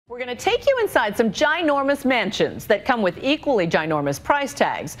We're going to take you inside some ginormous mansions that come with equally ginormous price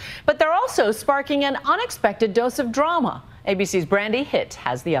tags, but they're also sparking an unexpected dose of drama. ABC's Brandy Hitt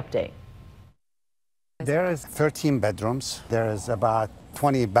has the update. There is 13 bedrooms. There is about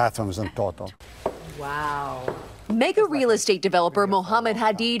 20 bathrooms in total. Wow. Mega real estate developer Mohammed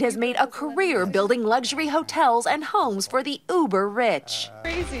Hadid has made a career building luxury hotels and homes for the uber rich.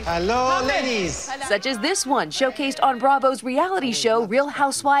 Hello, ladies. Such as this one, showcased on Bravo's reality show Real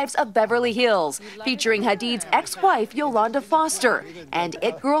Housewives of Beverly Hills, featuring Hadid's ex-wife Yolanda Foster and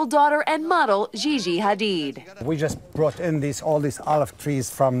it-girl daughter and model Gigi Hadid. We just brought in all these olive trees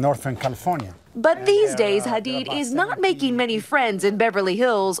from Northern California. But these days, Hadid is not making many friends in Beverly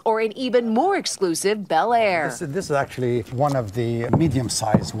Hills or in even more exclusive Bel Air. This is actually one of the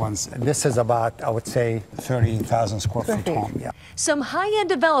medium-sized ones. This is about, I would say, 30,000 square foot home. Yeah. Some high-end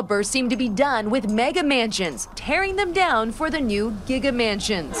developers seem to be done with mega mansions, tearing them down for the new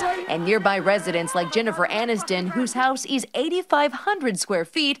Giga-Mansions. And nearby residents like Jennifer Aniston, whose house is 8,500 square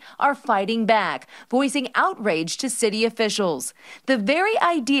feet, are fighting back, voicing outrage to city officials. The very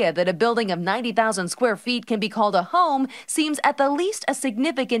idea that a building of 90,000 square feet can be called a home seems at the least a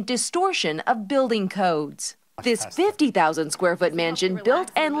significant distortion of building codes. This 50,000 square foot mansion,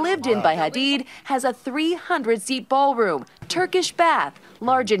 built and lived in by Hadid, has a 300-seat ballroom, Turkish bath,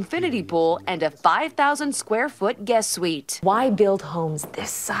 large infinity pool, and a 5,000 square foot guest suite. Why build homes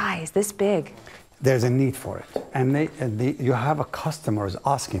this size, this big? There's a need for it, and you have a customers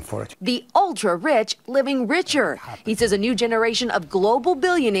asking for it. The ultra-rich living richer. He says a new generation of global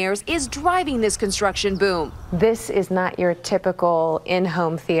billionaires is driving this construction boom. This is not your typical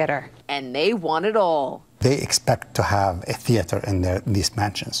in-home theater. And they want it all. They expect to have a theater in these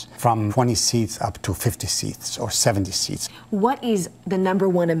mansions, from 20 seats up to 50 seats or 70 seats. What is the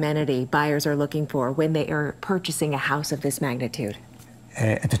 #1 amenity buyers are looking for when they are purchasing a house of this magnitude?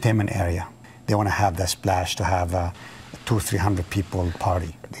 Entertainment area. They want to have the splash to have a 200-300 people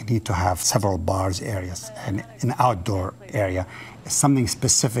party. They need to have several bars areas and an outdoor area. Something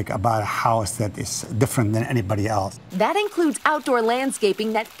specific about a house that is different than anybody else. That includes outdoor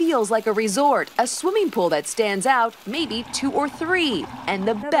landscaping that feels like a resort, a swimming pool that stands out, maybe 2 or 3, and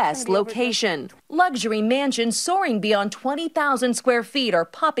the best location. Luxury mansions soaring beyond 20,000 square feet are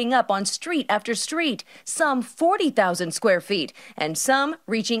popping up on street after street, some 40,000 square feet, and some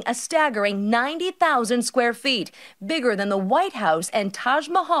reaching a staggering 90,000 square feet, bigger than the White House and Taj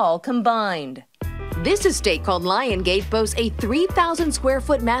Mahal combined. This estate, called Liongate, boasts a 3,000 square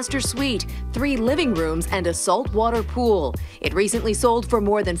foot master suite, 3 living rooms, and a saltwater pool. It recently sold for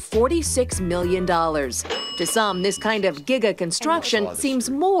more than $46 million. To some, this kind of giga construction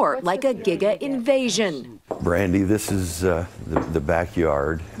seems more like a giga invasion. Brandy, this is the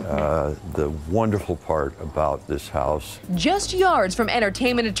backyard, the wonderful part about this house. Just yards from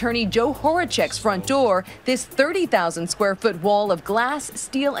entertainment attorney Joe Horacek's front door, this 30,000 square foot wall of glass,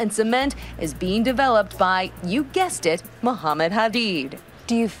 steel, and cement is being developed by, you guessed it, Mohammed Hadid.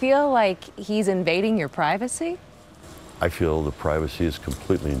 Do you feel like he's invading your privacy? I feel the privacy is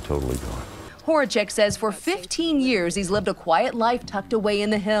completely and totally gone. Horacek says for 15 years he's lived a quiet life tucked away in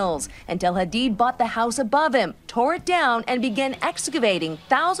the hills until Hadid bought the house above him, tore it down, and began excavating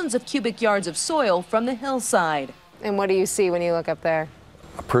thousands of cubic yards of soil from the hillside. And what do you see when you look up there?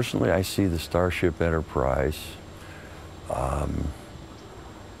 Personally, I see the Starship Enterprise,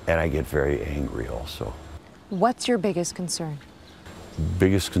 and I get very angry also. What's your biggest concern?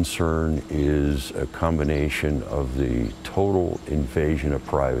 Biggest concern is a combination of the total invasion of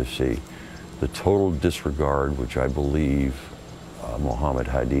privacy, the total disregard, which I believe Mohammed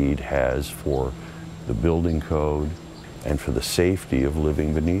Hadid has for the building code and for the safety of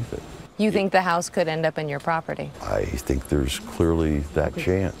living beneath it. You think the house could end up in your property? I think there's clearly that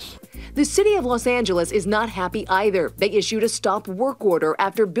chance. The city of Los Angeles is not happy either. They issued a stop work order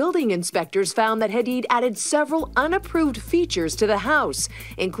after building inspectors found that Hadid added several unapproved features to the house,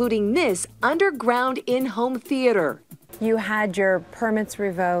 including this underground in-home theater. You had your permits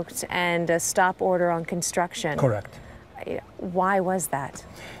revoked and a stop order on construction. Correct. Why was that?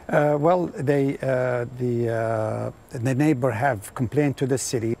 Well, the neighbor have complained to the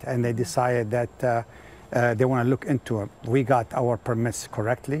city, and they decided that they want to look into it. We got our permits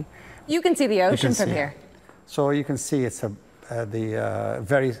correctly. You can see the ocean from here. So you can see it's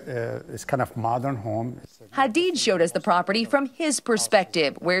it's kind of modern home. Hadid showed us the property from his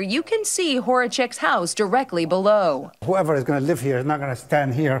perspective, where you can see Horacek's house directly below. Whoever is going to live here is not going to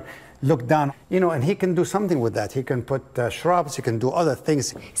stand here look down, and he can do something with that. He can put shrubs, he can do other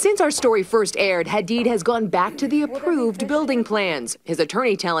things. Since our story first aired, Hadid has gone back to the approved building plans. His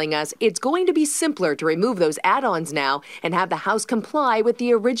attorney telling us it's going to be simpler to remove those add-ons now and have the house comply with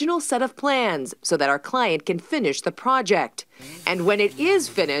the original set of plans so that our client can finish the project. And when it is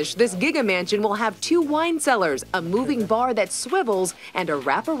finished, this Giga-Mansion will have 2 wine cellars, a moving bar that swivels, and a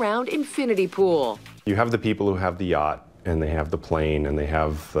wraparound infinity pool. You have the people who have the yacht, and they have the plane, and they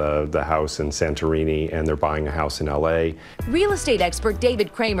have the house in Santorini, and they're buying a house in LA. Real estate expert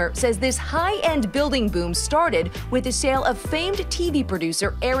David Kramer says this high-end building boom started with the sale of famed TV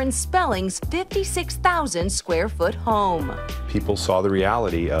producer Aaron Spelling's 56,000 square foot home. People saw the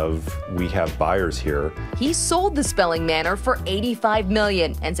reality of, we have buyers here. He sold the Spelling Manor for $85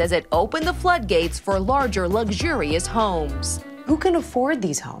 million and says it opened the floodgates for larger, luxurious homes. Who can afford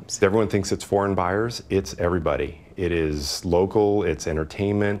these homes? Everyone thinks it's foreign buyers. It's everybody. It is local, it's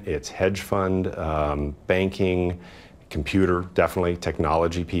entertainment, it's hedge fund, banking, computer, definitely,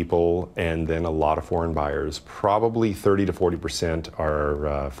 technology people, and then a lot of foreign buyers. Probably 30 to 40%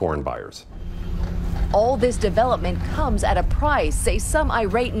 are foreign buyers. All this development comes at a price, say some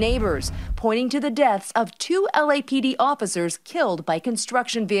irate neighbors, pointing to the deaths of 2 LAPD officers killed by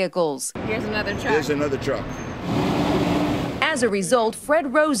construction vehicles. Here's another truck. Here's another truck. As a result,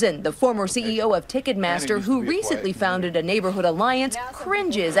 Fred Rosen, the former CEO of Ticketmaster, who recently founded a neighborhood alliance,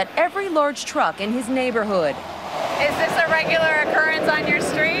 cringes at every large truck in his neighborhood. Is this a regular occurrence on your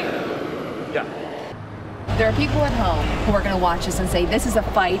street? Yeah. There are people at home who are going to watch this and say this is a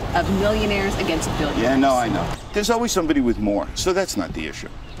fight of millionaires against billionaires. Yeah, no, I know. There's always somebody with more, so that's not the issue.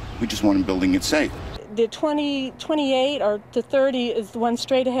 We just want them building it safe. The 28 or the 30 is the one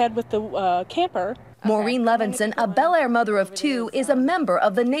straight ahead with the camper. Maureen Levinson, a Bel Air mother of 2, is a member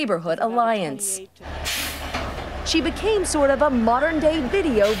of the Neighborhood Alliance. She became sort of a modern-day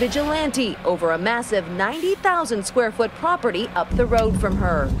video vigilante over a massive 90,000 square foot property up the road from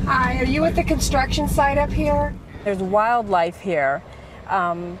her. Hi, are you at the construction site up here? There's wildlife here,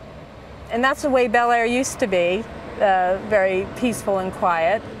 and that's the way Bel Air used to be, very peaceful and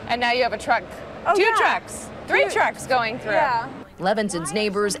quiet. And now you have a truck, 2 trucks, 3 trucks going through. Yeah. Levinson's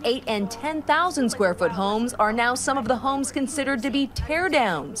neighbors' 8,000 and 10,000 square foot homes are now some of the homes considered to be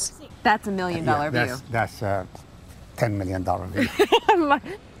teardowns. That's $1 million view. That's a $10 million view.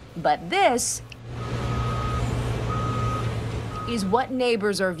 But this is what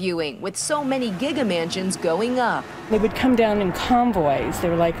neighbors are viewing with so many Giga-Mansions going up. They would come down in convoys. They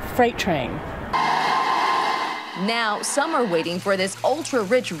were like a freight train. Now, some are waiting for this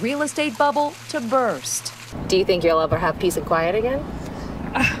ultra-rich real estate bubble to burst. Do you think you'll ever have peace and quiet again?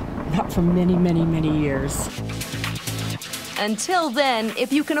 Not for many, many, many years. Until then,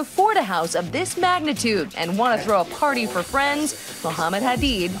 if you can afford a house of this magnitude and want to throw a party for friends, Mohammed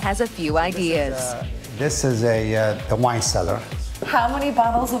Hadid has a few ideas. This is the wine cellar. How many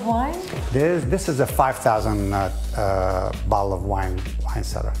bottles of wine? This is a 5,000 bottle of wine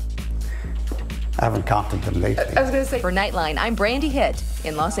cellar. I haven't counted them lately. I was going to say. For Nightline, I'm Brandy Hitt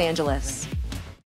in Los Angeles.